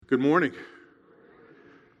Good morning.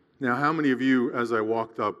 Now, how many of you, as I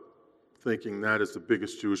walked up, thinking that is the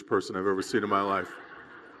biggest Jewish person I've ever seen in my life?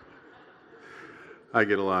 I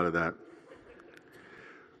get a lot of that.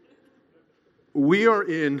 We are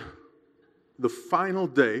in the final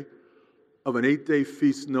day of an 8-day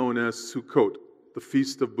feast known as Sukkot, the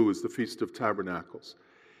Feast of Booths, the Feast of Tabernacles.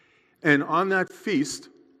 And on that feast,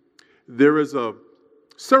 there is a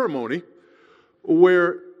ceremony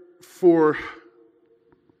where for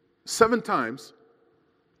 7 times,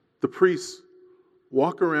 the priests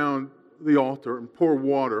walk around the altar and pour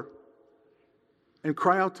water and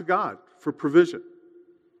cry out to God for provision.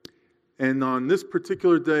 And on this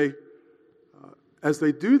particular day, as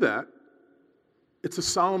they do that, it's a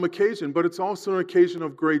solemn occasion, but it's also an occasion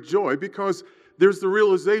of great joy because there's the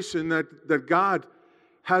realization that God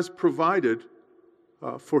has provided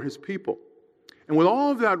for his people. And with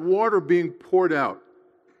all of that water being poured out,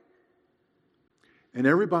 and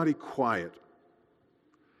everybody quiet,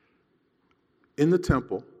 in the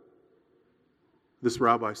temple, this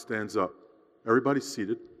rabbi stands up. Everybody's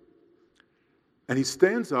seated. And he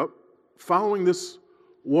stands up following this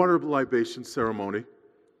water libation ceremony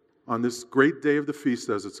on this great day of the feast,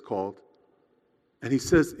 as it's called. And he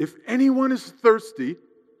says, if anyone is thirsty,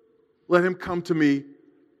 let him come to me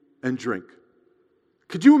and drink.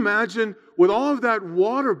 Could you imagine, with all of that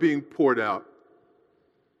water being poured out,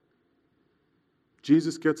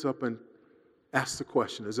 Jesus gets up and asks the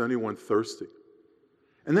question, is anyone thirsty?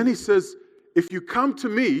 And then he says, if you come to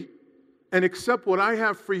me and accept what I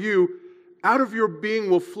have for you, out of your being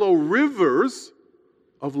will flow rivers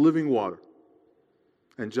of living water.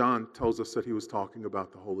 And John tells us that he was talking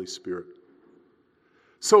about the Holy Spirit.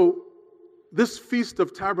 So this Feast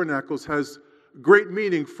of Tabernacles has great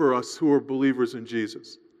meaning for us who are believers in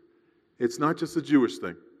Jesus. It's not just a Jewish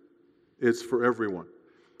thing. It's for everyone.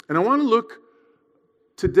 And I want to look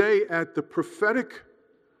today at the prophetic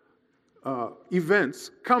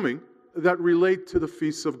events coming that relate to the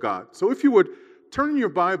feasts of God. So if you would, turn in your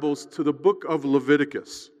Bibles to the book of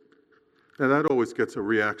Leviticus. Now that always gets a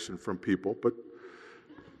reaction from people, but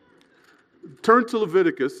turn to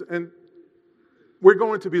Leviticus, and we're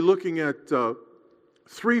going to be looking at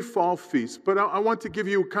 3 fall feasts, but I want to give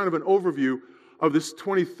you kind of an overview of this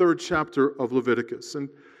 23rd chapter of Leviticus. And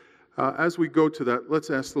as we go to that,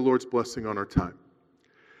 let's ask the Lord's blessing on our time.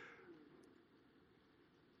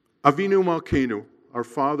 Avinu Malkeinu, our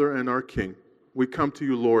Father and our King, we come to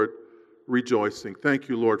you, Lord, rejoicing. Thank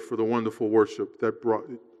you, Lord, for the wonderful worship that brought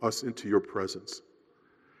us into your presence.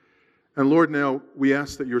 And Lord, now we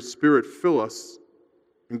ask that your Spirit fill us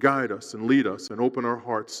and guide us and lead us and open our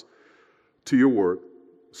hearts to your word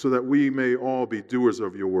so that we may all be doers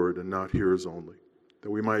of your word and not hearers only.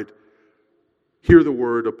 That we might hear the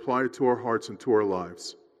word, apply it to our hearts and to our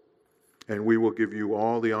lives. And we will give you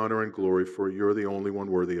all the honor and glory, for you're the only one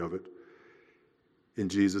worthy of it. In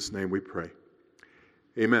Jesus' name we pray.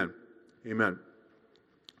 Amen. Amen.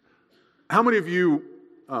 How many of you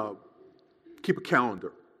keep a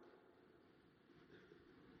calendar?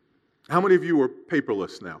 How many of you are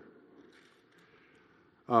paperless now?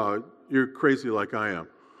 You're crazy like I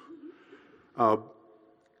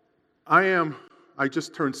am. I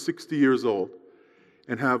just turned 60 years old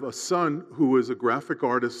and have a son who is a graphic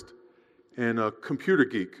artist and a computer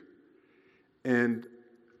geek. And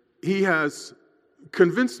he has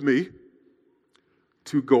convinced me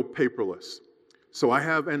to go paperless. So I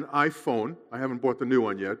have an iPhone. I haven't bought the new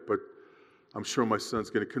one yet, but I'm sure my son's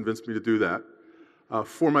going to convince me to do that.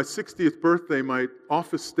 For my 60th birthday, my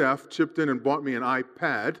office staff chipped in and bought me an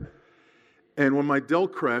iPad. And when my Dell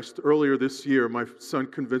crashed earlier this year, my son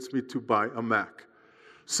convinced me to buy a Mac.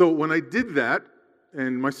 So when I did that,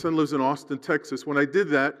 and my son lives in Austin, Texas, when I did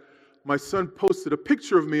that, my son posted a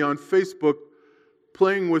picture of me on Facebook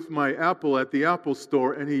playing with my Apple at the Apple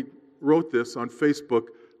store, and he wrote this on Facebook,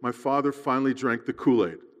 "My father finally drank the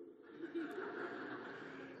Kool-Aid."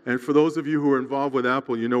 And for those of you who are involved with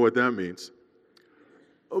Apple, you know what that means.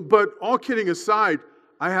 But all kidding aside,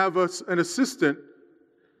 I have an assistant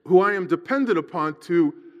who I am dependent upon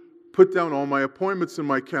to put down all my appointments in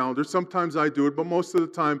my calendar. Sometimes I do it, but most of the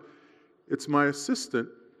time it's my assistant.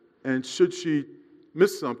 And should she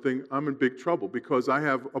miss something, I'm in big trouble because I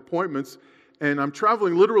have appointments and I'm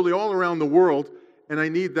traveling literally all around the world and I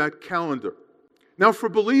need that calendar. Now for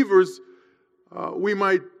believers, we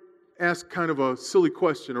might ask kind of a silly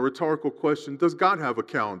question, a rhetorical question. Does God have a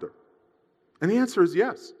calendar? And the answer is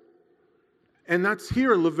yes. And that's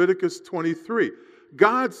here in Leviticus 23.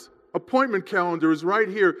 God's appointment calendar is right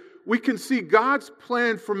here. We can see God's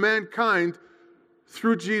plan for mankind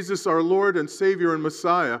through Jesus, our Lord and Savior and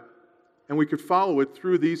Messiah, and we could follow it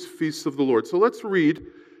through these feasts of the Lord. So let's read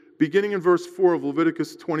beginning in verse 4 of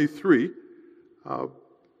Leviticus 23,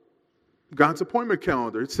 God's appointment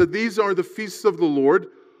calendar. It said, "These are the feasts of the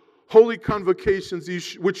Lord, holy convocations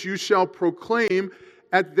which you shall proclaim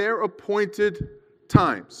at their appointed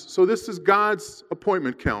times." So this is God's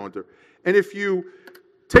appointment calendar. And if you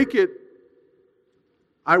take it,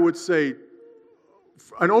 I would say,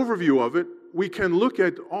 an overview of it, we can look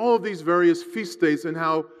at all of these various feast days and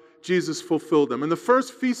how Jesus fulfilled them. And the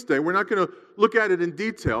first feast day, we're not going to look at it in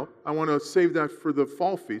detail. I want to save that for the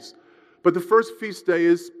fall feast. But the first feast day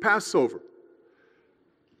is Passover.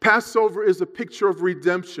 Passover is a picture of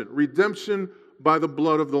redemption. Redemption by the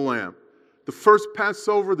blood of the Lamb. The first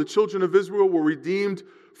Passover, the children of Israel were redeemed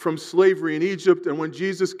from slavery in Egypt. And when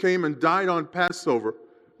Jesus came and died on Passover,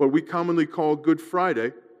 what we commonly call Good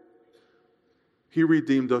Friday, He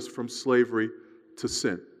redeemed us from slavery to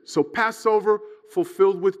sin. So Passover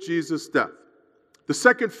fulfilled with Jesus' death. The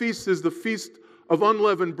second feast is the Feast of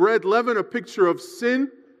Unleavened Bread. Leaven, a picture of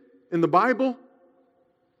sin in the Bible.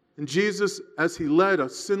 And Jesus, as He led a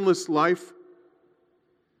sinless life,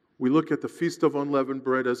 we look at the Feast of Unleavened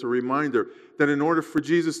Bread as a reminder that in order for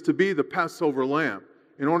Jesus to be the Passover Lamb,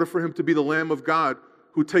 in order for Him to be the Lamb of God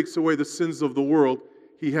who takes away the sins of the world,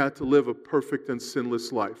 He had to live a perfect and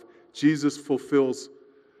sinless life. Jesus fulfills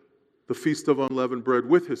the Feast of Unleavened Bread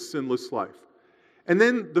with His sinless life. And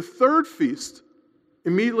then the third feast,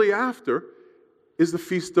 immediately after, is the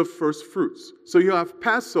Feast of First Fruits. So you have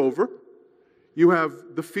Passover, you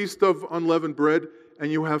have the Feast of Unleavened Bread,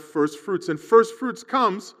 and you have First Fruits. And First Fruits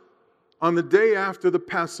comes on the day after the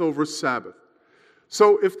Passover Sabbath.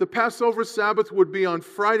 So if the Passover Sabbath would be on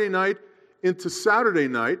Friday night into Saturday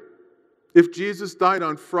night, if Jesus died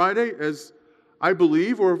on Friday, as I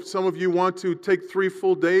believe, or if some of you want to take 3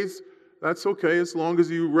 full days, that's okay, as long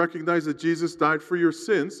as you recognize that Jesus died for your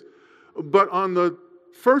sins. But on the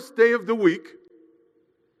first day of the week,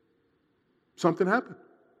 something happened.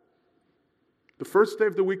 The first day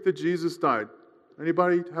of the week that Jesus died.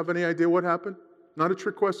 Anybody have any idea what happened? Not a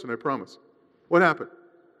trick question, I promise. What happened?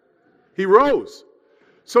 He rose.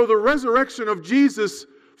 So the resurrection of Jesus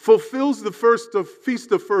fulfills the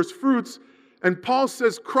Feast of First Fruits, and Paul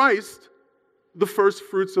says Christ, the first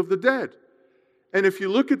fruits of the dead. And if you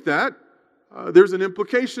look at that, there's an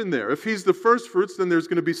implication there. If He's the first fruits, then there's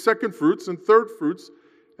going to be second fruits and third fruits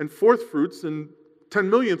and fourth fruits and 10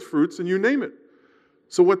 millionth fruits, and you name it.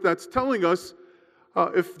 So what that's telling us,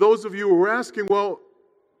 if those of you who are asking, well,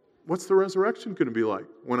 what's the resurrection going to be like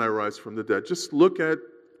when I rise from the dead? Just look at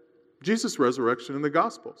Jesus' resurrection in the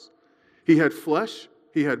Gospels. He had flesh,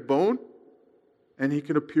 He had bone, and He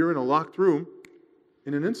can appear in a locked room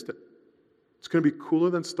in an instant. It's going to be cooler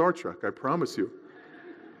than Star Trek, I promise you.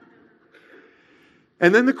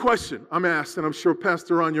 And then the question I'm asked, and I'm sure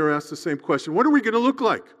Pastor Ron, you're asked the same question, what are we going to look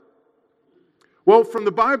like? Well, from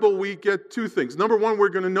the Bible, we get 2 things. Number 1, we're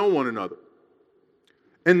going to know one another.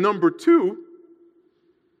 And number 2,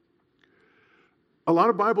 a lot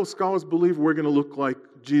of Bible scholars believe we're going to look like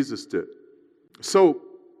Jesus did. So,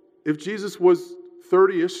 if Jesus was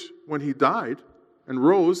 30-ish when He died and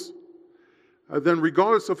rose, then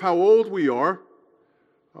regardless of how old we are,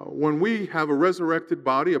 when we have a resurrected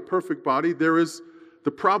body, a perfect body, there is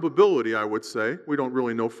the probability, I would say, we don't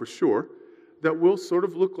really know for sure, that we'll sort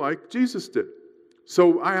of look like Jesus did.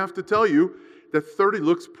 So I have to tell you that 30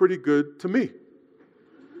 looks pretty good to me.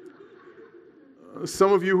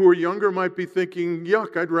 Some of you who are younger might be thinking,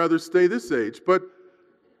 yuck, I'd rather stay this age. But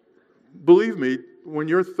believe me, when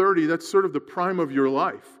you're 30, that's sort of the prime of your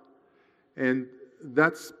life. And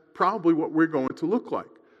that's probably what we're going to look like.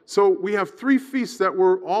 So we have 3 feasts that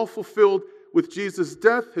were all fulfilled with Jesus'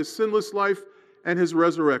 death, His sinless life, and His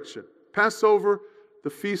resurrection. Passover, the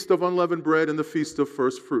Feast of Unleavened Bread, and the Feast of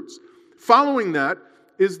First Fruits. Following that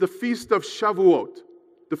is the Feast of Shavuot,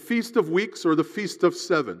 the Feast of Weeks, or the Feast of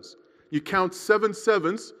Sevens. You count 7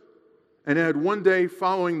 sevens and add 1 day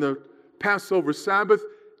following the Passover Sabbath,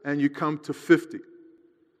 and you come to 50.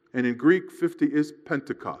 And in Greek, 50 is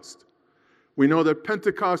Pentecost. We know that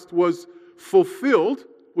Pentecost was fulfilled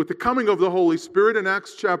with the coming of the Holy Spirit. In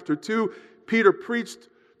Acts chapter 2, Peter preached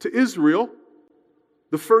to Israel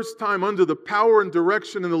the first time under the power and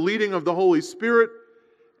direction and the leading of the Holy Spirit,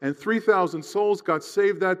 and 3,000 souls got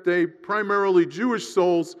saved that day, primarily Jewish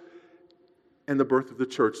souls, and the birth of the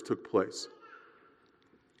church took place.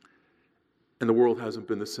 And the world hasn't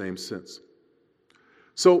been the same since.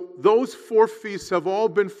 So those 4 feasts have all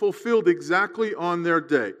been fulfilled exactly on their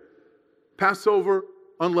day. Passover,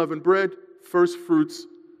 unleavened bread, first fruits,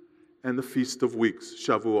 and the Feast of Weeks,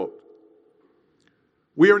 Shavuot.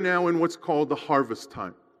 We are now in what's called the harvest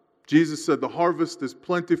time. Jesus said the harvest is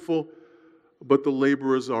plentiful, but the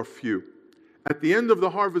laborers are few. At the end of the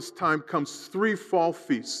harvest time comes 3 fall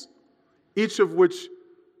feasts, each of which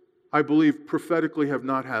I believe prophetically have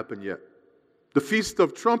not happened yet. The Feast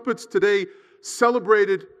of Trumpets, today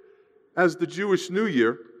celebrated as the Jewish New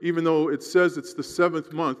Year, even though it says it's the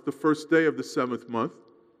 7th month, the first day of the 7th month.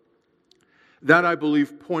 That, I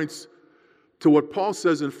believe, points to what Paul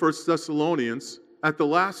says in 1 Thessalonians. At the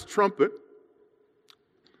last trumpet,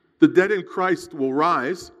 the dead in Christ will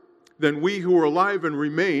rise. Then we who are alive and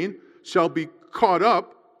remain shall be caught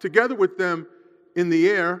up together with them in the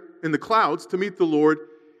air, in the clouds, to meet the Lord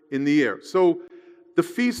in the air. So the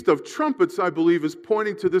Feast of Trumpets, I believe, is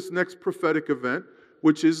pointing to this next prophetic event,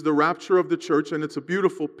 which is the rapture of the church, and it's a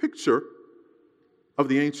beautiful picture of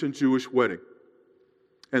the ancient Jewish wedding.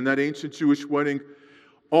 And that ancient Jewish wedding,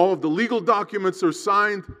 all of the legal documents are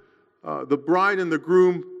signed. The bride and the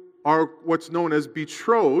groom are what's known as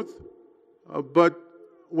betrothed, but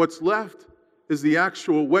what's left is the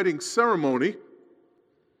actual wedding ceremony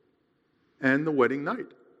and the wedding night.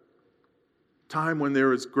 Time when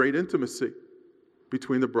there is great intimacy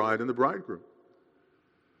between the bride and the bridegroom.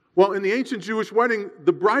 Well, in the ancient Jewish wedding,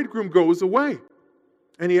 the bridegroom goes away,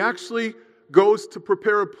 and he actually goes to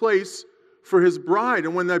prepare a place for his bride,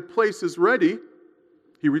 and when that place is ready,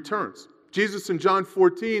 he returns. Jesus in John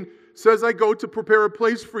 14 says, I go to prepare a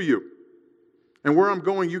place for you. And where I'm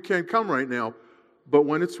going, you can't come right now, but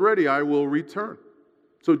when it's ready, I will return.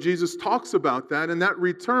 So Jesus talks about that, and that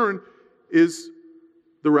return is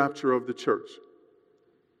the rapture of the church.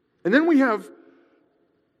 And then we have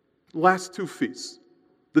the last 2 feasts.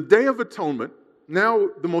 The Day of Atonement, now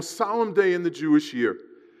the most solemn day in the Jewish year.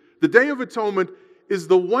 The Day of Atonement is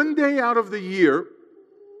the one day out of the year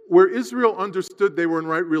where Israel understood they were in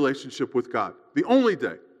right relationship with God. The only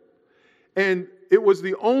day. And it was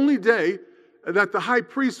the only day that the high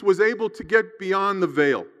priest was able to get beyond the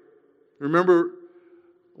veil. Remember,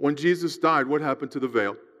 when Jesus died, what happened to the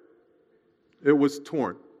veil? It was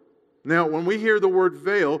torn. Now, when we hear the word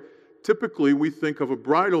veil, typically we think of a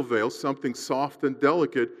bridal veil, something soft and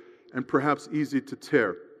delicate and perhaps easy to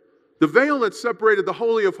tear. The veil that separated the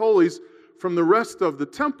Holy of Holies from the rest of the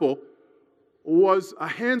temple was a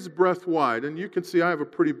hand's breadth wide. And you can see I have a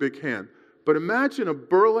pretty big hand. But imagine a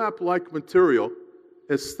burlap-like material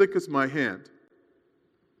as thick as my hand.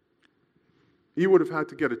 You would have had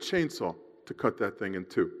to get a chainsaw to cut that thing in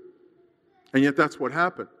 2. And yet that's what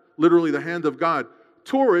happened. Literally, the hand of God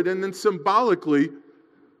tore it, and then symbolically,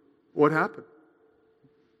 what happened?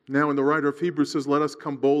 Now, when the writer of Hebrews says, let us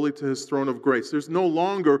come boldly to his throne of grace, there's no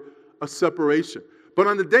longer a separation. But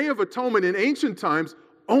on the Day of Atonement in ancient times,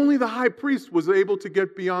 only the high priest was able to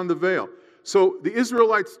get beyond the veil. So the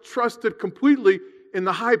Israelites trusted completely in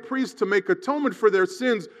the high priest to make atonement for their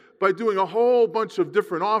sins by doing a whole bunch of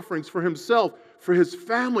different offerings for himself, for his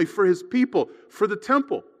family, for his people, for the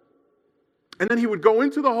temple. And then he would go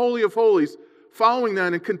into the Holy of Holies following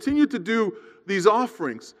that and continue to do these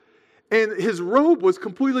offerings. And his robe was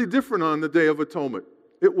completely different on the Day of Atonement.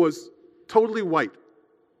 It was totally white.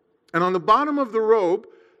 And on the bottom of the robe,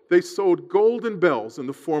 they sewed golden bells in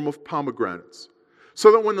the form of pomegranates.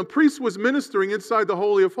 So that when the priest was ministering inside the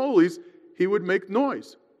Holy of Holies, he would make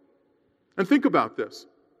noise. And think about this.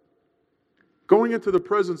 Going into the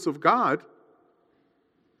presence of God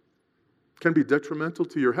can be detrimental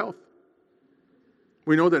to your health.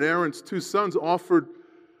 We know that Aaron's 2 sons offered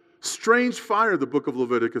strange fire, the book of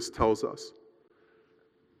Leviticus tells us.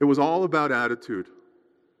 It was all about attitude.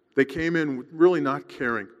 They came in really not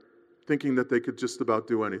caring, thinking that they could just about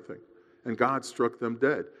do anything. And God struck them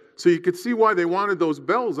dead. So you could see why they wanted those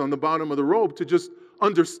bells on the bottom of the robe, to just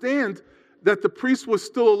understand that the priest was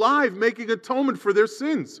still alive, making atonement for their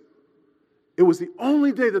sins. It was the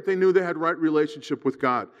only day that they knew they had right relationship with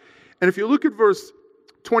God. And if you look at verse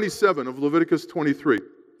 27 of Leviticus 23,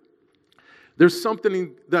 there's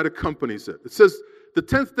something that accompanies it. It says, the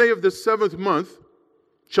 10th day of this 7th month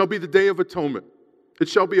shall be the Day of Atonement. It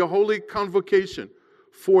shall be a holy convocation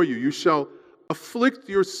for you. You shall afflict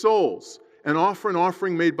your souls and offer an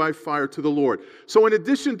offering made by fire to the Lord. So in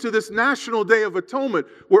addition to this national Day of Atonement,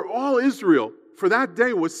 where all Israel for that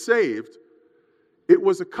day was saved, it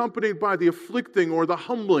was accompanied by the afflicting or the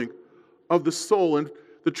humbling of the soul. And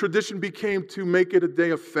the tradition became to make it a day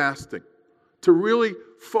of fasting, to really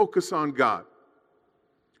focus on God.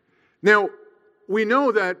 Now, we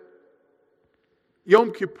know that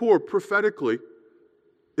Yom Kippur prophetically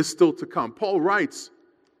is still to come. Paul writes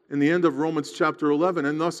in the end of Romans chapter 11,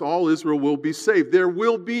 and thus all Israel will be saved. There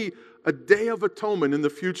will be a day of atonement in the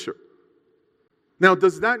future. Now,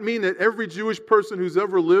 does that mean that every Jewish person who's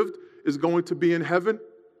ever lived is going to be in heaven?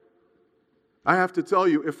 I have to tell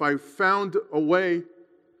you, if I found a way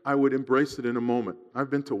I would embrace it in a moment. I've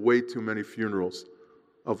been to way too many funerals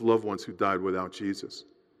of loved ones who died without Jesus.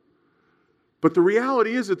 But the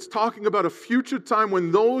reality is, it's talking about a future time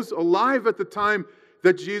when those alive at the time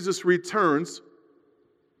that Jesus returns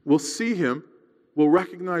will see him, will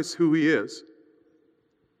recognize who he is,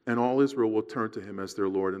 and all Israel will turn to him as their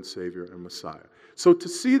Lord and Savior and Messiah. So to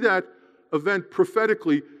see that event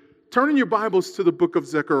prophetically, turn in your Bibles to the book of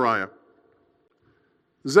Zechariah.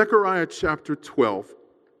 Zechariah chapter 12.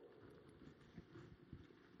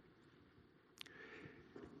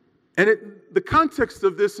 And the context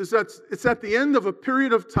of this is that it's at the end of a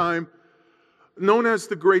period of time known as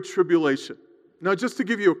the Great Tribulation. Now, just to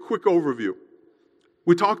give you a quick overview,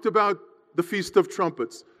 we talked about the Feast of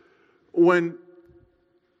Trumpets, when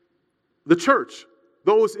the church,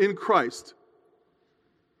 those in Christ,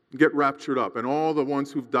 get raptured up, and all the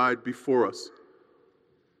ones who've died before us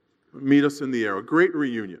meet us in the air, a great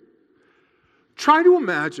reunion. Try to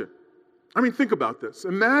imagine, think about this.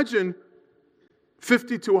 Imagine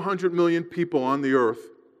 50 to 100 million people on the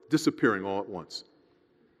earth disappearing all at once.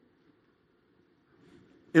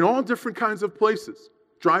 In all different kinds of places.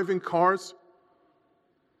 Driving cars,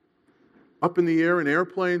 up in the air in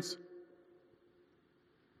airplanes,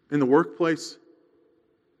 in the workplace,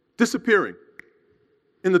 disappearing.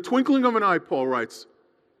 In the twinkling of an eye, Paul writes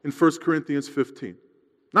in 1 Corinthians 15.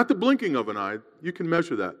 Not the blinking of an eye, you can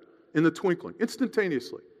measure that. In the twinkling,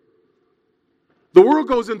 instantaneously. The world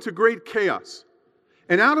goes into great chaos.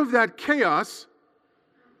 And out of that chaos,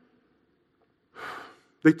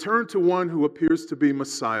 they turn to one who appears to be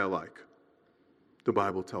Messiah-like, the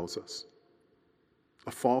Bible tells us.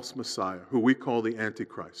 A false Messiah, who we call the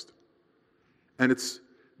Antichrist. And it's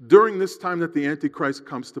during this time that the Antichrist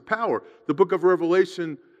comes to power. The book of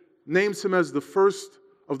Revelation names him as the first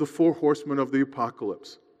of the 4 horsemen of the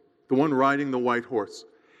apocalypse, the one riding the white horse.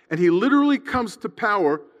 And he literally comes to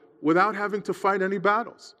power without having to fight any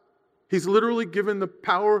battles. He's literally given the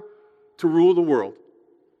power to rule the world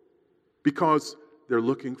because they're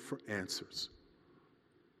looking for answers.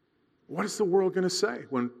 What is the world going to say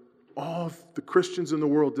when all of the Christians in the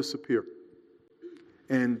world disappear?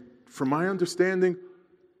 And from my understanding,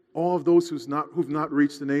 all of those who've not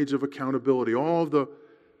reached an age of accountability, all of the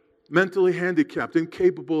mentally handicapped,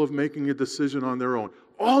 incapable of making a decision on their own,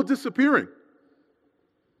 all disappearing.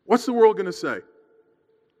 What's the world going to say?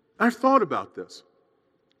 I've thought about this.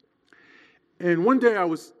 And one day I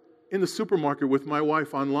was in the supermarket with my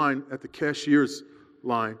wife online at the cashier's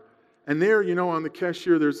line. And there, on the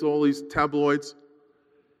cashier, there's all these tabloids.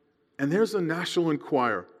 And there's a National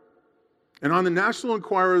Enquirer. And on the National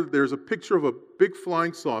Enquirer, there's a picture of a big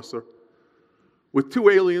flying saucer with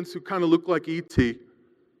 2 aliens who kind of look like E.T.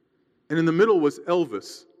 And in the middle was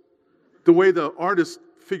Elvis, the way the artist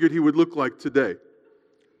figured he would look like today.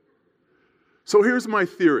 So here's my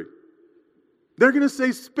theory. They're going to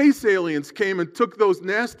say space aliens came and took those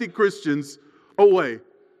nasty Christians away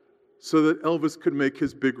so that Elvis could make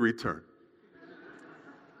his big return.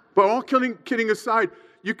 But all kidding aside,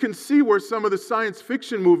 you can see where some of the science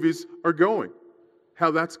fiction movies are going,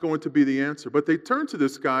 how that's going to be the answer. But they turn to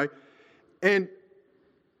this guy, and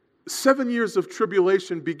 7 years of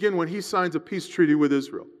tribulation begin when he signs a peace treaty with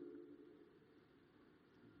Israel.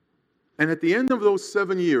 And at the end of those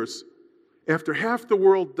 7 years, after half the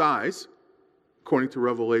world dies, according to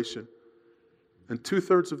Revelation, and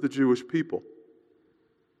 2/3 of the Jewish people,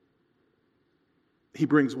 he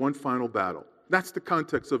brings one final battle. That's the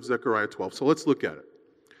context of Zechariah 12. So let's look at it.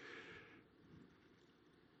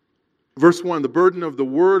 Verse 1, the burden of the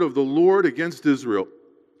word of the Lord against Israel.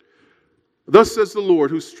 Thus says the Lord,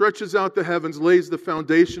 who stretches out the heavens, lays the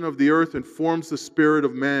foundation of the earth, and forms the spirit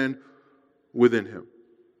of man within him.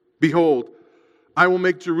 Behold, I will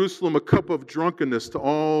make Jerusalem a cup of drunkenness to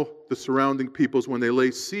all the surrounding peoples when they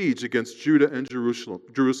lay siege against Judah and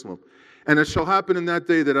Jerusalem. And it shall happen in that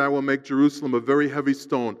day that I will make Jerusalem a very heavy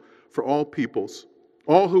stone for all peoples.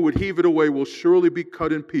 All who would heave it away will surely be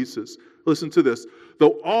cut in pieces. Listen to this.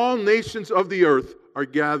 Though all nations of the earth are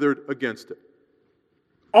gathered against it.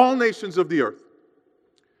 All nations of the earth.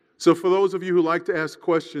 So for those of you who like to ask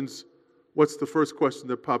questions, what's the first question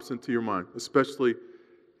that pops into your mind? Especially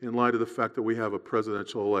in light of the fact that we have a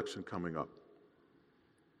presidential election coming up.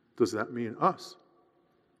 Does that mean us?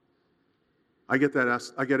 I get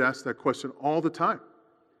asked that question all the time.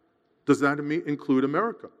 Does that include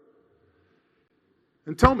America?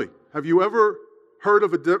 And tell me, have you ever heard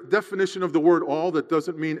of a definition of the word all that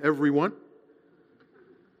doesn't mean everyone?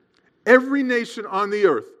 Every nation on the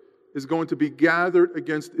earth is going to be gathered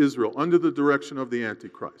against Israel under the direction of the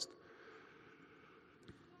Antichrist.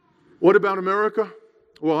 What about America?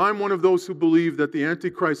 Well, I'm one of those who believe that the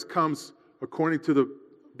Antichrist comes, according to the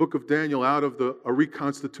book of Daniel out of a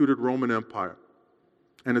reconstituted Roman Empire.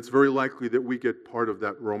 And it's very likely that we get part of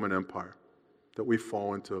that Roman Empire, that we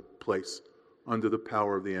fall into place under the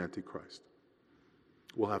power of the Antichrist.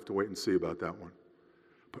 We'll have to wait and see about that one.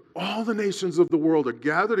 But all the nations of the world are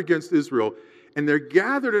gathered against Israel, and they're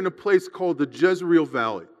gathered in a place called the Jezreel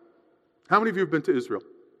Valley. How many of you have been to Israel?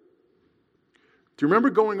 Do you remember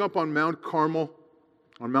going up on Mount Carmel,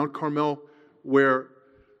 where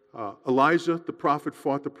Elijah, the prophet,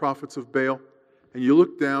 fought the prophets of Baal? And you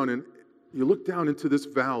look down into this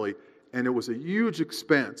valley, and it was a huge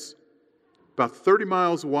expanse, about 30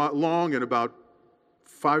 miles long and about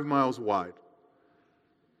 5 miles wide.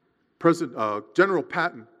 General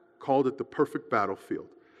Patton called it the perfect battlefield.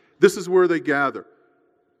 This is where they gather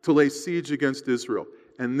to lay siege against Israel.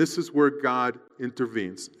 And this is where God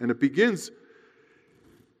intervenes. And it begins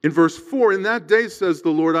in verse 4. In that day, says the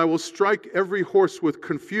Lord, I will strike every horse with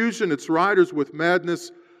confusion, its riders with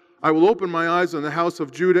madness. I will open my eyes on the house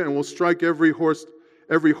of Judah and will strike every horse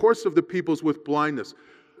of the peoples with blindness.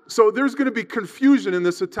 So there's going to be confusion in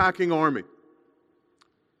this attacking army.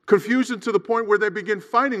 Confusion to the point where they begin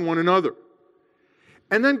fighting one another.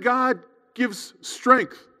 And then God gives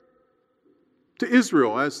strength to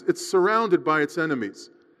Israel as it's surrounded by its enemies.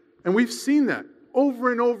 And we've seen that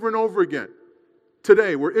over and over and over again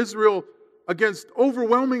today, where Israel, against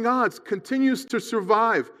overwhelming odds, continues to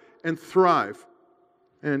survive and thrive,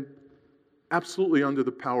 and absolutely under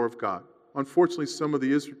the power of God. Unfortunately, some of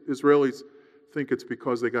the Israelis think it's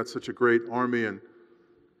because they got such a great army and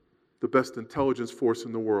the best intelligence force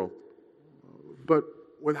in the world. But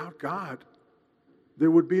without God, there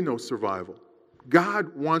would be no survival.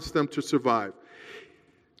 God wants them to survive.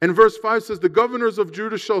 And verse 5 says, the governors of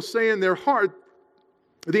Judah shall say in their heart,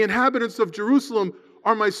 the inhabitants of Jerusalem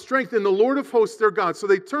are my strength, and the Lord of hosts their God. So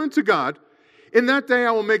they turn to God. In that day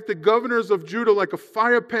I will make the governors of Judah like a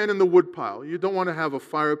fire pan in the woodpile. You don't want to have a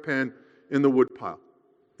fire pan in the woodpile.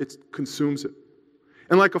 It consumes it.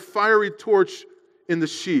 And like a fiery torch in the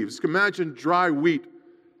sheaves. Imagine dry wheat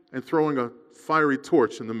and throwing a fiery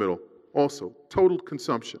torch in the middle. Also, total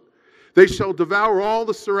consumption. They shall devour all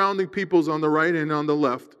the surrounding peoples on the right and on the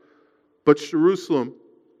left, but Jerusalem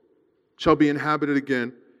shall be inhabited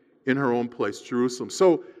again in her own place, Jerusalem.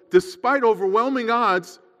 So, despite overwhelming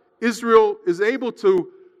odds, Israel is able to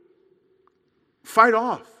fight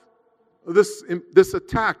off this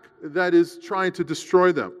attack that is trying to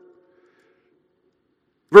destroy them.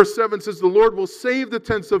 Verse 7 says, the Lord will save the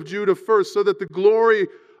tents of Judah first, so that the glory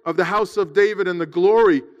of the house of David and the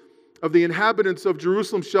glory of the inhabitants of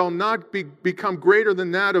Jerusalem shall not become greater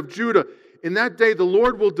than that of Judah. In that day the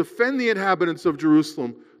Lord will defend the inhabitants of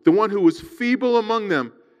Jerusalem, the one who is feeble among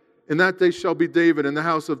them. In that day shall be David, and the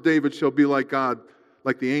house of David shall be like God,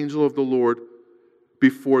 like the angel of the Lord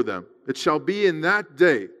before them. It shall be in that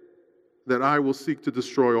day that I will seek to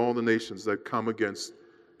destroy all the nations that come against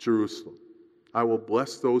Jerusalem. I will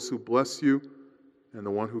bless those who bless you, and the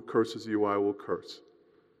one who curses you I will curse.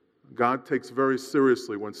 God takes very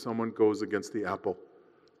seriously when someone goes against the apple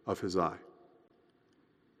of his eye.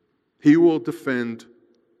 He will defend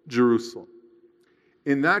Jerusalem.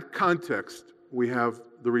 In that context, we have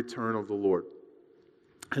the return of the Lord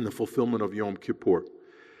and the fulfillment of Yom Kippur.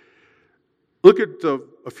 Look at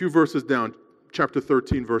a few verses down, chapter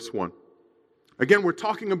 13, verse 1. Again, we're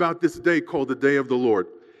talking about this day called the Day of the Lord.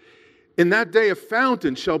 In that day a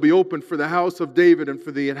fountain shall be opened for the house of David and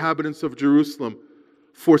for the inhabitants of Jerusalem,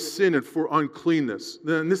 for sin and for uncleanness.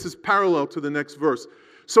 Then this is parallel to the next verse.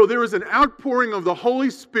 So there is an outpouring of the Holy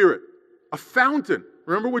Spirit, a fountain.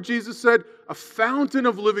 Remember what Jesus said? A fountain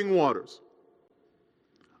of living waters.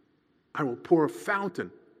 I will pour a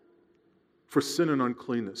fountain for sin and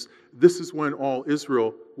uncleanness. This is when all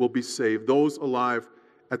Israel will be saved, those alive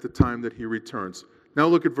at the time that he returns. Now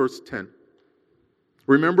look at verse 10.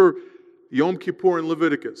 Remember Yom Kippur in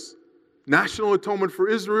Leviticus. National atonement for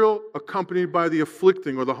Israel, accompanied by the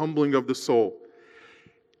afflicting or the humbling of the soul.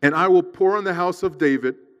 And I will pour on the house of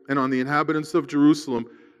David and on the inhabitants of Jerusalem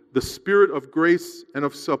the spirit of grace and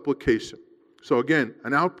of supplication. So again,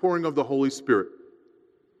 an outpouring of the Holy Spirit.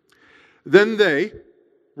 Then they,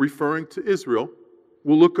 referring to Israel,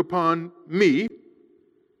 will look upon me,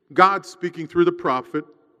 God speaking through the prophet,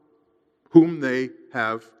 whom they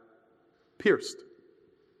have pierced.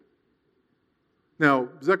 Now,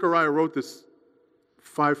 Zechariah wrote this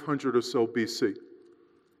 500 or so BC.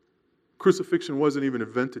 Crucifixion wasn't even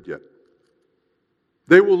invented yet.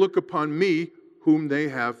 They will look upon me, whom they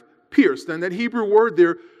have pierced. And that Hebrew word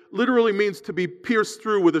there literally means to be pierced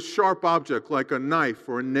through with a sharp object, like a knife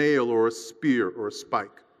or a nail or a spear or a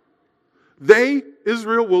spike. They,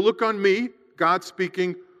 Israel, will look on me, God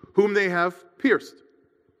speaking, whom they have pierced.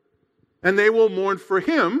 and they will mourn for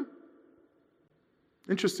him.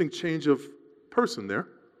 Interesting change of person there.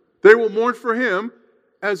 They will mourn for him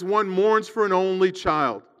as one mourns for an only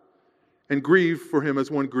child, and grieve for him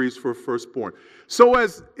as one grieves for a firstborn. So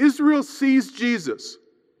as Israel sees Jesus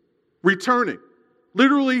returning,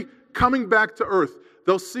 literally coming back to earth,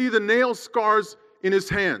 they'll see the nail scars in his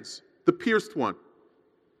hands, the pierced one,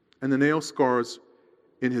 and the nail scars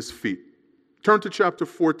in his feet. Turn to chapter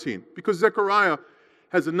 14, because Zechariah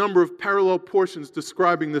has a number of parallel portions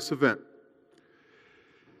describing this event.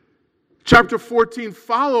 Chapter 14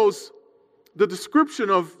 follows the description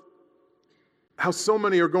of how so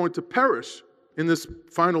many are going to perish in this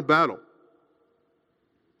final battle.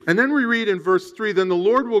 And then we read in verse 3, then the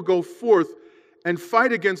Lord will go forth and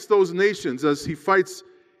fight against those nations as he fights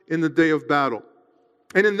in the day of battle.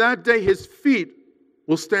 And in that day his feet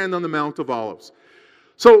will stand on the Mount of Olives.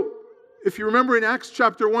 So, if you remember in Acts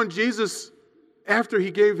chapter 1, Jesus, after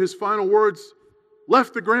he gave his final words,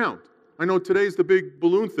 left the ground. I know today's the big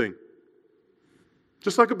balloon thing.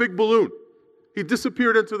 Just like a big balloon. He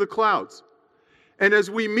disappeared into the clouds. And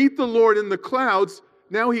as we meet the Lord in the clouds,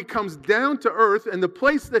 now he comes down to earth, and the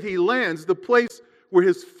place that he lands, the place where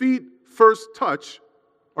his feet first touch,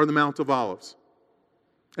 are the Mount of Olives.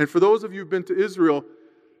 And for those of you who've been to Israel,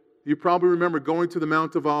 you probably remember going to the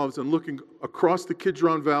Mount of Olives and looking across the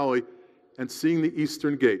Kidron Valley and seeing the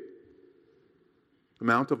Eastern Gate. The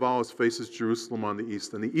Mount of Olives faces Jerusalem on the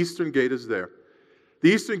east, and the Eastern Gate is there. The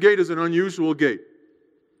Eastern Gate is an unusual gate.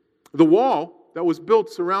 The wall that was built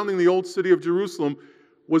surrounding the old city of Jerusalem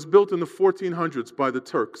was built in the 1400s by the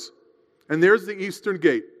Turks. And there's the Eastern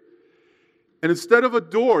Gate. And instead of a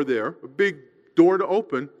door there, a big door to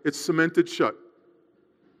open, it's cemented shut.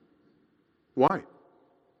 Why?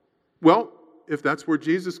 Well, if that's where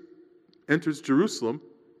Jesus enters Jerusalem,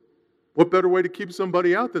 what better way to keep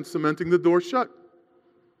somebody out than cementing the door shut?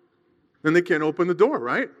 Then they can't open the door,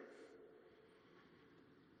 right?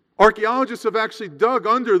 Archaeologists have actually dug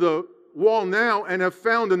under the wall now and have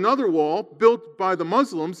found another wall built by the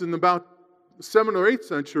Muslims in about the 7th or 8th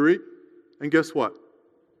century. And guess what?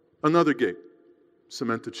 Another gate,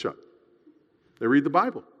 cemented shut. They read the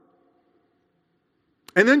Bible.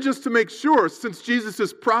 And then just to make sure, since Jesus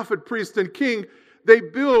is prophet, priest, and king, they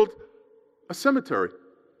build a cemetery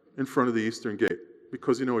in front of the Eastern Gate.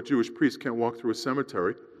 Because, a Jewish priest can't walk through a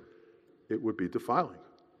cemetery. It would be defiling.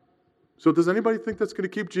 So does anybody think that's going to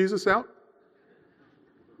keep Jesus out?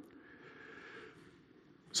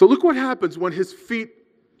 So look what happens when his feet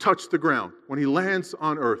touch the ground, when he lands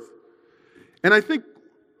on earth. And I think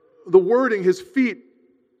the wording, his feet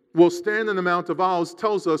will stand in the Mount of Olives,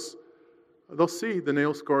 tells us they'll see the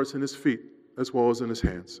nail scars in his feet as well as in his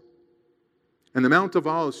hands. And the Mount of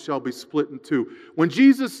Olives shall be split in two. When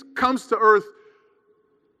Jesus comes to earth,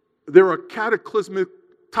 there are cataclysmic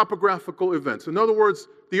topographical events. In other words,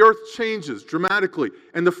 the earth changes dramatically.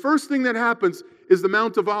 And the first thing that happens is the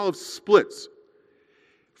Mount of Olives splits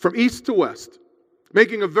from east to west,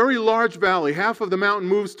 making a very large valley. Half of the mountain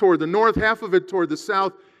moves toward the north, half of it toward the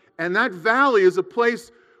south. And that valley is a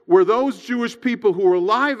place where those Jewish people who were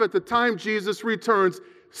alive at the time Jesus returns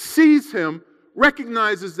sees him,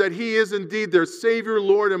 recognizes that he is indeed their Savior,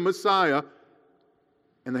 Lord, and Messiah,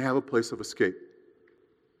 and they have a place of escape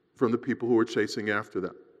from the people who are chasing after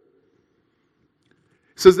them.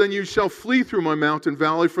 It says, then you shall flee through my mountain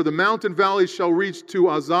valley, for the mountain valley shall reach to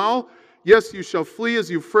Azal. Yes, you shall flee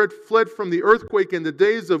as you fled from the earthquake in the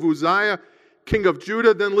days of Uzziah, king of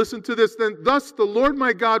Judah. Then listen to this. Then thus the Lord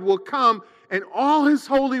my God will come, and all his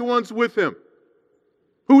holy ones with him.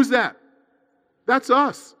 Who's that? That's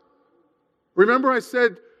us. Remember I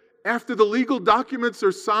said, after the legal documents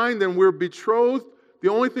are signed and we're betrothed, the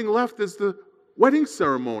only thing left is the wedding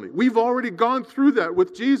ceremony. We've already gone through that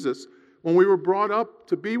with Jesus when we were brought up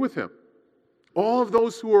to be with him. All of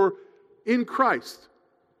those who are in Christ,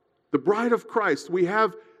 the bride of Christ, we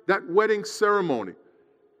have that wedding ceremony.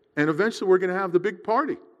 And eventually we're going to have the big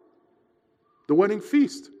party, the wedding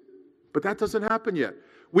feast. But that doesn't happen yet.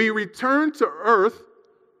 We return to earth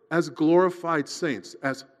as glorified saints,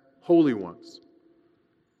 as holy ones.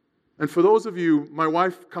 And for those of you, my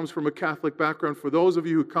wife comes from a Catholic background. For those of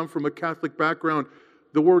you who come from a Catholic background,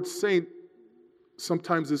 the word saint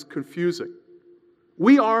sometimes is confusing.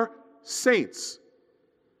 We are saints.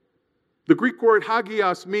 The Greek word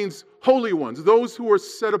hagios means holy ones, those who are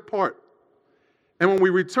set apart. And when we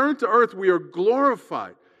return to earth, we are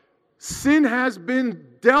glorified. Sin has been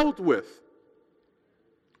dealt with.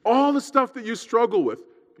 All the stuff that you struggle with,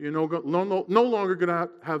 you're no longer going to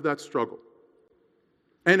have that struggle.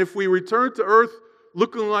 And if we return to earth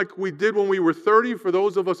looking like we did when we were 30, for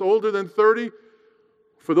those of us older than 30,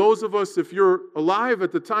 for those of us, if you're alive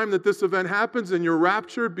at the time that this event happens and you're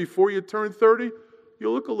raptured before you turn 30,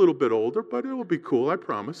 you'll look a little bit older, but it will be cool, I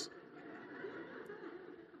promise.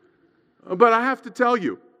 But I have to tell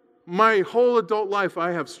you, my whole adult life,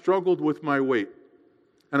 I have struggled with my weight.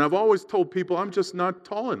 And I've always told people I'm just not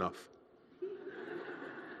tall enough.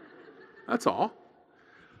 That's all.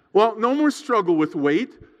 Well, no more struggle with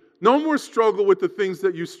weight. No more struggle with the things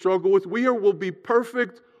that you struggle with. We will be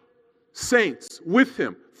perfect saints with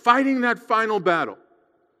Him, fighting that final battle.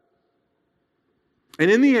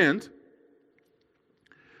 And in the end,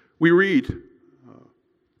 we read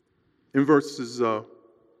in verses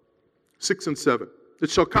 6 and 7, "It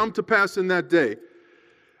shall come to pass in that day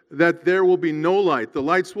that there will be no light. The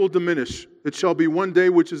lights will diminish. It shall be one day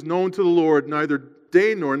which is known to the Lord, neither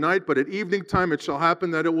day nor night, but at evening time it shall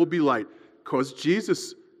happen that it will be light." Because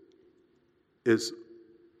Jesus is,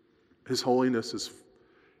 His holiness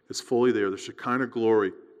is fully there. The Shekinah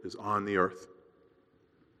glory is on the earth.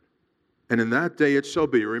 "And in that day it shall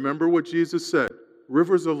be," remember what Jesus said,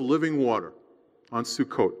 "rivers of living water" on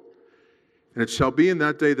Sukkot. "And it shall be in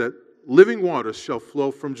that day that living waters shall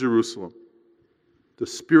flow from Jerusalem." The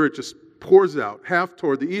Spirit just pours out, half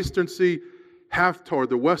toward the eastern sea, half toward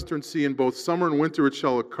the western sea. In both summer and winter it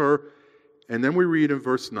shall occur. And then we read in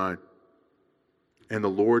verse 9, "And the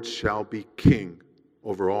Lord shall be king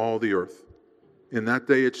over all the earth. In that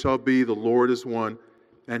day it shall be, the Lord is one,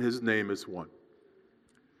 and His name is one."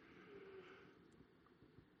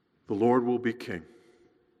 The Lord will be king.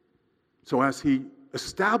 So as He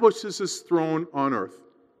establishes His throne on earth,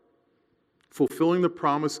 fulfilling the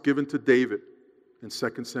promise given to David in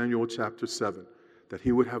 2 Samuel chapter 7, that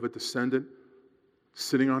he would have a descendant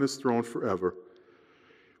sitting on his throne forever,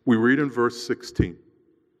 we read in verse 16,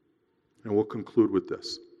 and we'll conclude with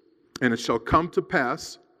this. "And it shall come to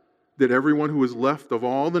pass that everyone who is left of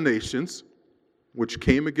all the nations which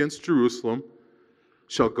came against Jerusalem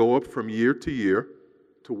shall go up from year to year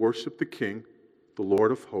to worship the King, the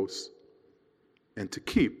Lord of hosts, and to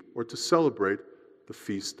keep or to celebrate the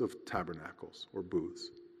Feast of Tabernacles," or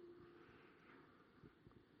booths.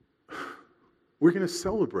 We're going to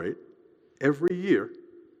celebrate every year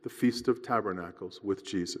the Feast of Tabernacles with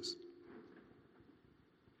Jesus.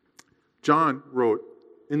 John wrote,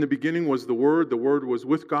 "In the beginning was the Word was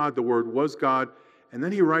with God, the Word was God." And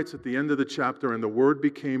then he writes at the end of the chapter, "And the Word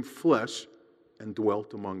became flesh and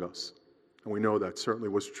dwelt among us." And we know that certainly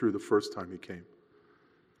was true the first time He came.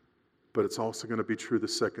 But it's also going to be true the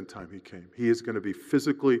second time He came. He is going to be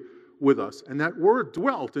physically with us. And that word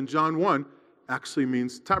 "dwelt" in John 1 actually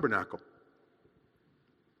means tabernacle.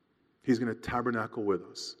 He's going to tabernacle with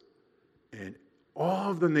us. And all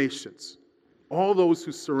of the nations, all those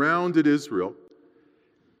who surrounded Israel,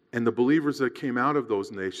 and the believers that came out of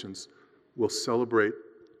those nations will celebrate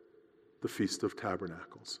the Feast of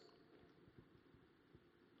Tabernacles.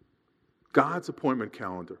 God's appointment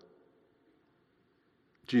calendar.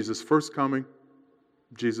 Jesus' first coming,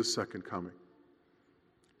 Jesus' second coming.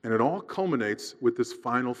 And it all culminates with this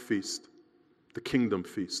final feast, the kingdom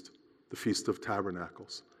feast, the Feast of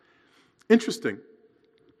Tabernacles. Interesting.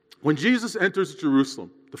 When Jesus enters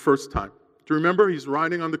Jerusalem the first time, do you remember He's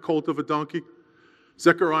riding on the colt of a donkey?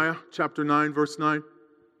 Zechariah chapter 9, verse 9.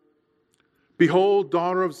 "Behold,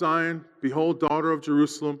 daughter of Zion, behold, daughter of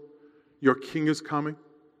Jerusalem, your king is coming.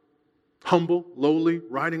 Humble, lowly,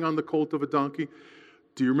 riding on the colt of a donkey."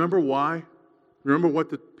 Do you remember why? Remember what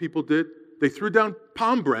the people did? They threw down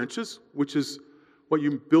palm branches, which is what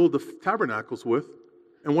you build the tabernacles with.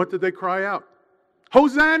 And what did they cry out?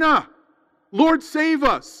 "Hosanna! Lord, save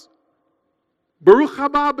us! Baruch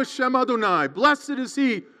haba b'shem Adonai. Blessed is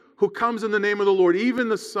He who comes in the name of the Lord, even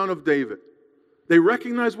the Son of David." They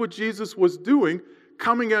recognized what Jesus was doing,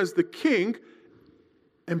 coming as the king.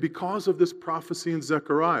 And because of this prophecy in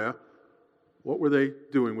Zechariah, what were they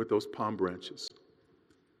doing with those palm branches?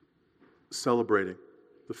 Celebrating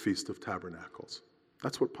the Feast of Tabernacles.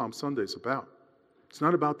 That's what Palm Sunday is about. It's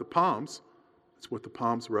not about the palms. It's what the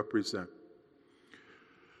palms represent.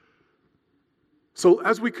 So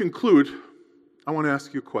as we conclude, I want to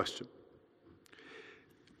ask you a question.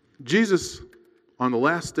 Jesus, on the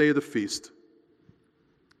last day of the feast,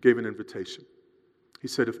 gave an invitation. He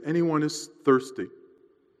said, "If anyone is thirsty,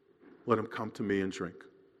 let him come to me and drink."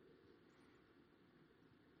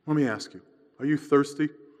 Let me ask you, are you thirsty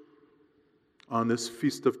on this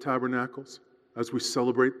Feast of Tabernacles as we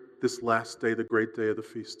celebrate this last day, the great day of the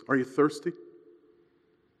feast? Are you thirsty?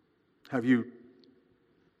 Have you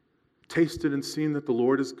tasted and seen that the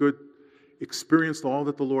Lord is good? Experienced all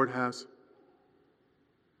that the Lord has?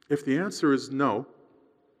 If the answer is no,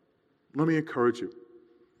 let me encourage you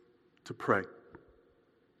to pray.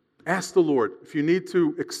 Ask the Lord. If you need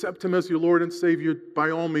to accept him as your Lord and Savior,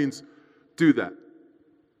 by all means, do that.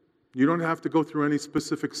 You don't have to go through any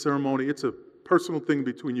specific ceremony. It's a personal thing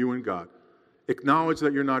between you and God. Acknowledge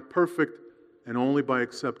that you're not perfect, and only by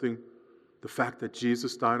accepting the fact that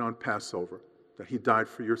Jesus died on Passover, that he died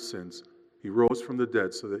for your sins. He rose from the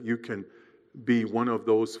dead so that you can be one of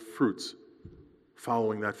those fruits,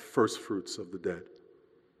 following that first fruits of the dead.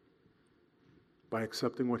 By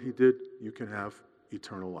accepting what he did, you can have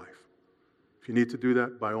eternal life. If you need to do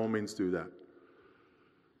that, by all means do that.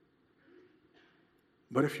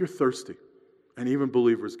 But if you're thirsty, and even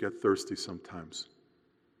believers get thirsty sometimes,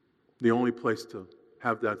 the only place to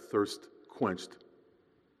have that thirst quenched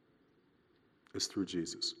is through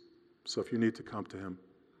Jesus. So if you need to come to him,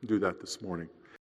 do that this morning.